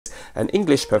an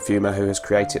English perfumer who has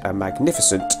created a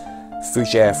magnificent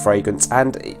fougere fragrance,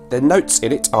 and the notes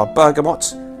in it are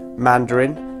bergamot,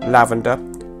 mandarin, lavender,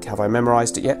 have I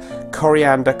memorised it yet?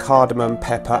 Coriander, cardamom,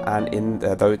 pepper, and in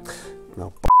those...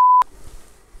 No.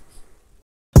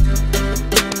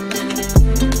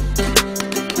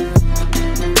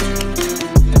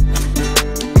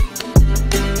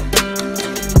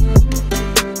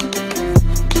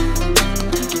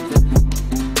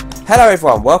 Hello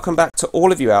everyone, welcome back to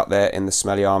all of you out there in the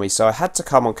smelly army. So I had to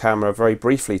come on camera very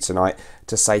briefly tonight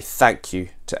to say thank you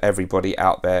to everybody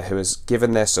out there who has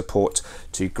given their support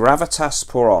to Gravitas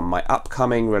pour Homme, my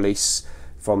upcoming release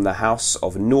from the house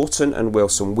of Naughton and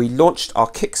Wilson. We launched our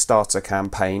Kickstarter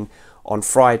campaign on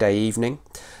Friday evening.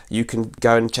 You can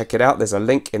go and check it out. There's a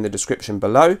link in the description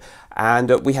below. And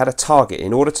we had a target.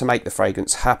 In order to make the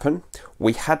fragrance happen,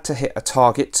 we had to hit a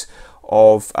target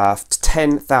of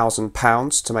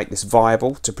 £10,000 to make this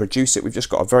viable, to produce it. We've just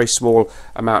got a very small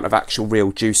amount of actual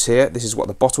real juice here. This is what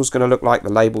the bottle's going to look like. The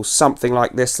label's something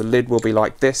like this. The lid will be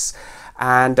like this.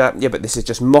 And yeah, but this is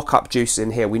just mock-up juice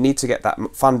in here. We need to get that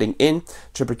funding in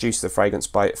to produce the fragrance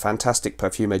by fantastic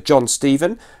perfumer John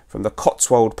Stephen from the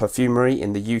Cotswold Perfumery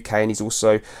in the UK, and he's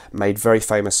also made very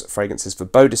famous fragrances for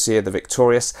Bodicea, the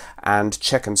Victorious, and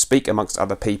Check and Speak, amongst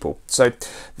other people. So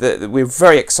we're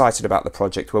very excited about the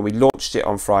project. When we launched it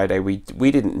on Friday, we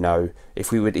didn't know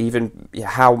if we would even,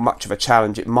 how much of a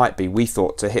challenge it might be. We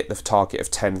thought to hit the target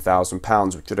of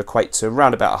 £10,000, which would equate to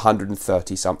around about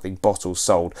 130 something bottles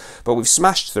sold. But we've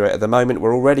smashed through it. At the moment,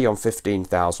 we're already on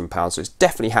 £15,000, so it's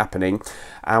definitely happening.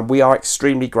 And we are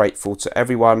extremely grateful to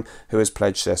everyone who has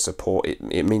pledged their support.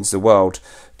 It means the world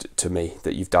to me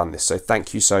that you've done this, so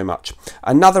thank you so much.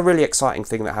 Another really exciting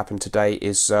thing that happened today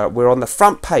is we're on the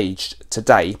front page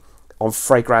today on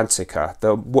Fragrantica,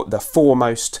 the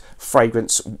foremost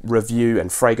fragrance review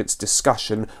and fragrance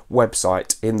discussion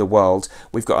website in the world.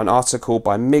 We've got an article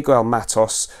by Miguel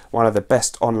Matos, one of the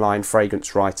best online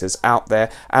fragrance writers out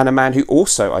there, and a man who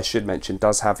also, I should mention,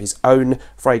 does have his own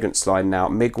fragrance line now,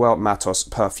 Miguel Matos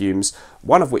Perfumes,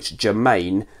 one of which,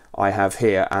 Germain, I have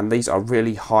here, and these are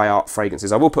really high art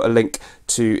fragrances. I will put a link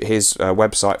to his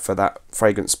website for that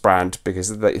fragrance brand,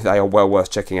 because they are well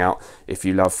worth checking out if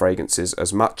you love fragrances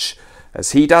as much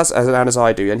as he does and as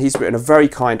I do. And he's written a very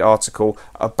kind article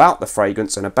about the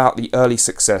fragrance and about the early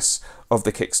success of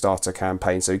the Kickstarter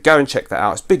campaign. So go and check that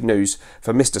out. It's big news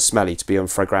for Mr. Smelly to be on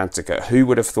Fragrantica. Who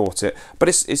would have thought it? But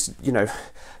it's you know,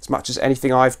 as much as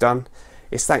anything I've done,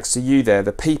 it's thanks to you there,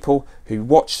 the people who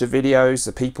watch the videos,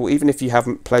 the people, even if you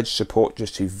haven't pledged support,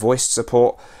 just who voiced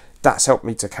support. That's helped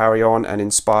me to carry on and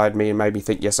inspired me and made me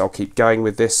think, yes, I'll keep going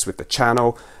with this, with the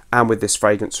channel and with this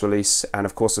fragrance release. And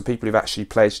of course, the people who've actually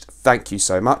pledged, thank you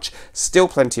so much. Still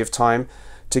plenty of time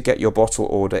to get your bottle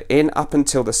order in. Up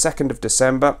until the 2nd of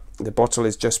December, the bottle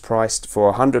is just priced for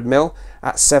 100 ml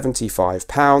at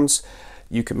 £75.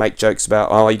 You can make jokes about,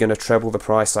 oh, are you going to treble the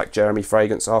price like Jeremy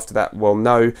Fragrance after that? Well,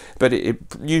 no, but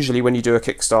usually when you do a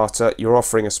Kickstarter, you're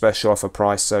offering a special offer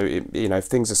price. So, you know, if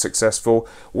things are successful,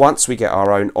 once we get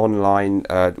our own online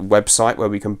website where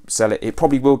we can sell it, it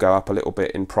probably will go up a little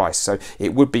bit in price. So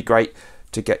it would be great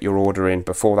to get your order in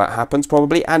before that happens,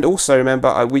 probably. And also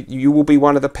remember, you will be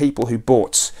one of the people who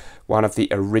bought one of the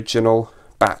original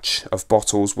batch of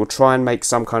bottles. We'll try and make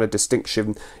some kind of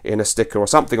distinction in a sticker or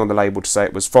something on the label to say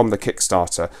it was from the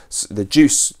Kickstarter. The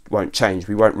juice won't change.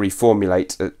 We won't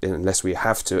reformulate unless we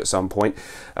have to at some point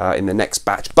in the next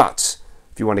batch. But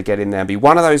if you want to get in there and be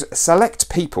one of those select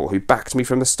people who backed me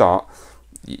from the start,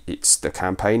 the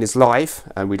campaign is live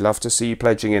and we'd love to see you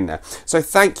pledging in there. So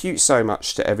thank you so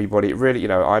much to everybody. It really, you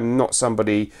know, I'm not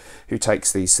somebody who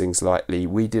takes these things lightly.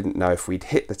 We didn't know if we'd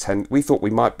hit the 10. We thought we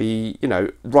might be, you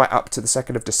know, right up to the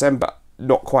 2nd of December,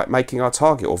 not quite making our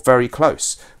target or very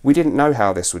close. We didn't know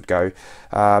how this would go,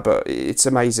 but it's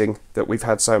amazing that we've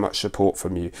had so much support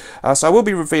from you. So I will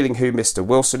be revealing who Mr.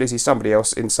 Wilson is. He's somebody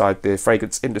else inside the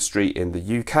fragrance industry in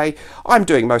the UK. I'm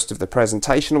doing most of the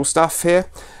presentational stuff here,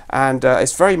 and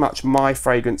it's very much my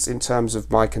fragrance in terms of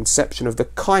my conception of the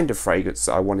kind of fragrance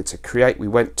that I wanted to create. We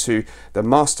went to the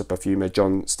master perfumer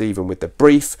John Stephen with the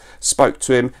brief, spoke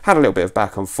to him, had a little bit of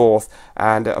back and forth,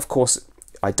 and of course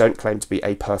I don't claim to be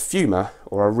a perfumer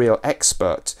or a real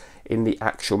expert in the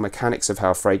actual mechanics of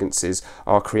how fragrances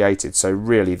are created. So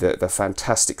really the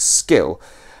fantastic skill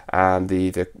and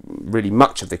the really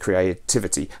much of the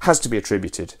creativity has to be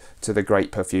attributed to the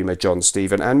great perfumer John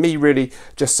Stephen, and me really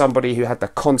just somebody who had the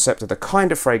concept of the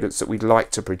kind of fragrance that we'd like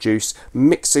to produce,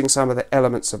 mixing some of the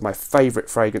elements of my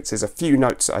favourite fragrances, a few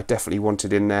notes that I definitely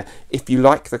wanted in there. If you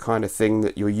like the kind of thing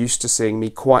that you're used to seeing me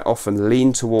quite often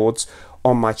lean towards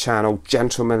on my channel.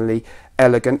 Gentlemanly,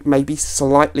 elegant, maybe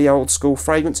slightly old school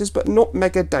fragrances, but not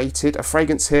mega dated. A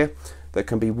fragrance here that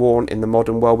can be worn in the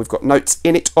modern world. We've got notes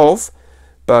in it of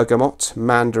bergamot,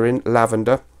 mandarin,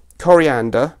 lavender,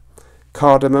 coriander,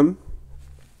 cardamom,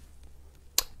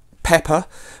 pepper,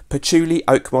 patchouli,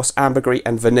 oak moss, ambergris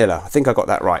and vanilla. I think I got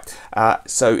that right.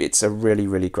 So it's a really,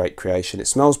 really great creation. It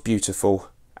smells beautiful,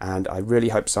 and I really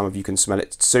hope some of you can smell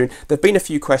it soon. There have been a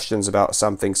few questions about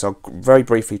something, so I'll very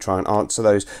briefly try and answer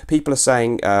those. People are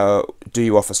saying, do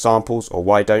you offer samples, or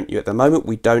why don't you? At the moment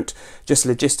we don't. Just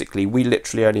logistically, we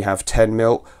literally only have 10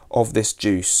 ml of this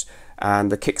juice,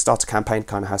 and the Kickstarter campaign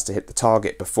kind of has to hit the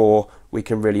target before we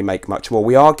can really make much more.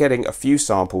 We are getting a few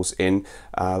samples in,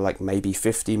 like maybe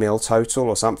 50 ml total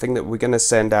or something, that we're going to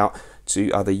send out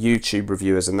to other YouTube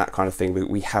reviewers and that kind of thing.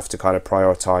 We have to kind of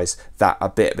prioritize that a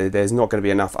bit, but there's not going to be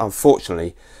enough,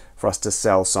 unfortunately, for us to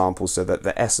sell samples. So that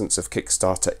the essence of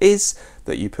Kickstarter is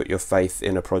that you put your faith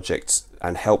in a project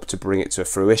and help to bring it to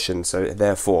fruition. So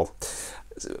therefore,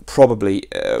 probably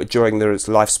during the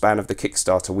lifespan of the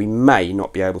Kickstarter, we may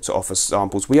not be able to offer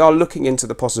samples. We are looking into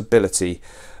the possibility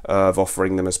of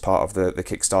offering them as part of the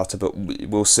Kickstarter, but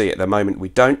we'll see. At the moment we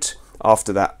don't.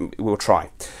 After that we'll try.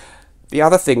 The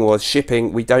other thing was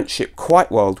shipping. We don't ship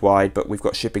quite worldwide, but we've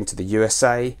got shipping to the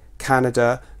USA,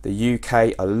 Canada, the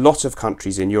UK, a lot of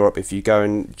countries in Europe. If you go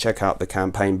and check out the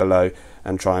campaign below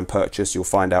and try and purchase, you'll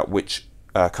find out which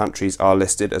countries are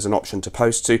listed as an option to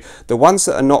post to. The ones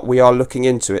that are not, we are looking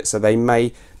into it, so they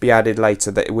may be added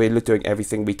later. That we're doing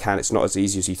everything we can. It's not as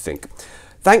easy as you think.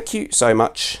 Thank you so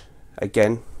much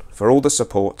again for all the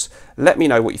support. Let me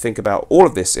know what you think about all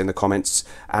of this in the comments,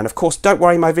 and of course don't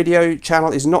worry, my video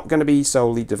channel is not going to be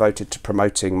solely devoted to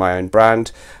promoting my own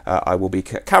brand. I will be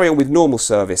carrying on with normal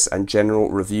service and general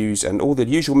reviews and all the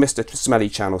usual Mr. Smelly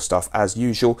channel stuff as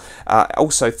usual.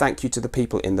 Also thank you to the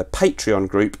people in the Patreon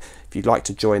group. If you'd like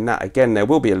to join that, again, there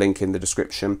will be a link in the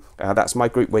description. That's my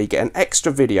group where you get an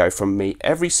extra video from me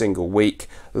every single week.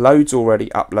 Loads already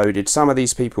uploaded. Some of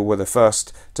these people were the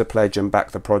first to pledge and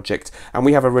back the project, and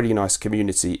we have a really nice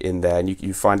community in there, and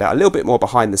you find out a little bit more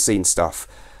behind the scenes stuff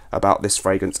about this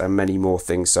fragrance and many more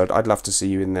things. So I'd love to see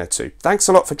you in there too. Thanks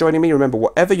a lot for joining me. Remember,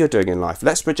 whatever you're doing in life,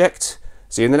 let's project.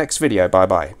 See you in the next video. Bye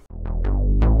bye.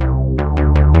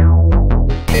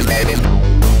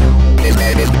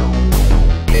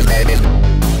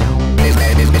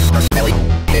 Mr.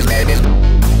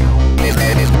 Smelly.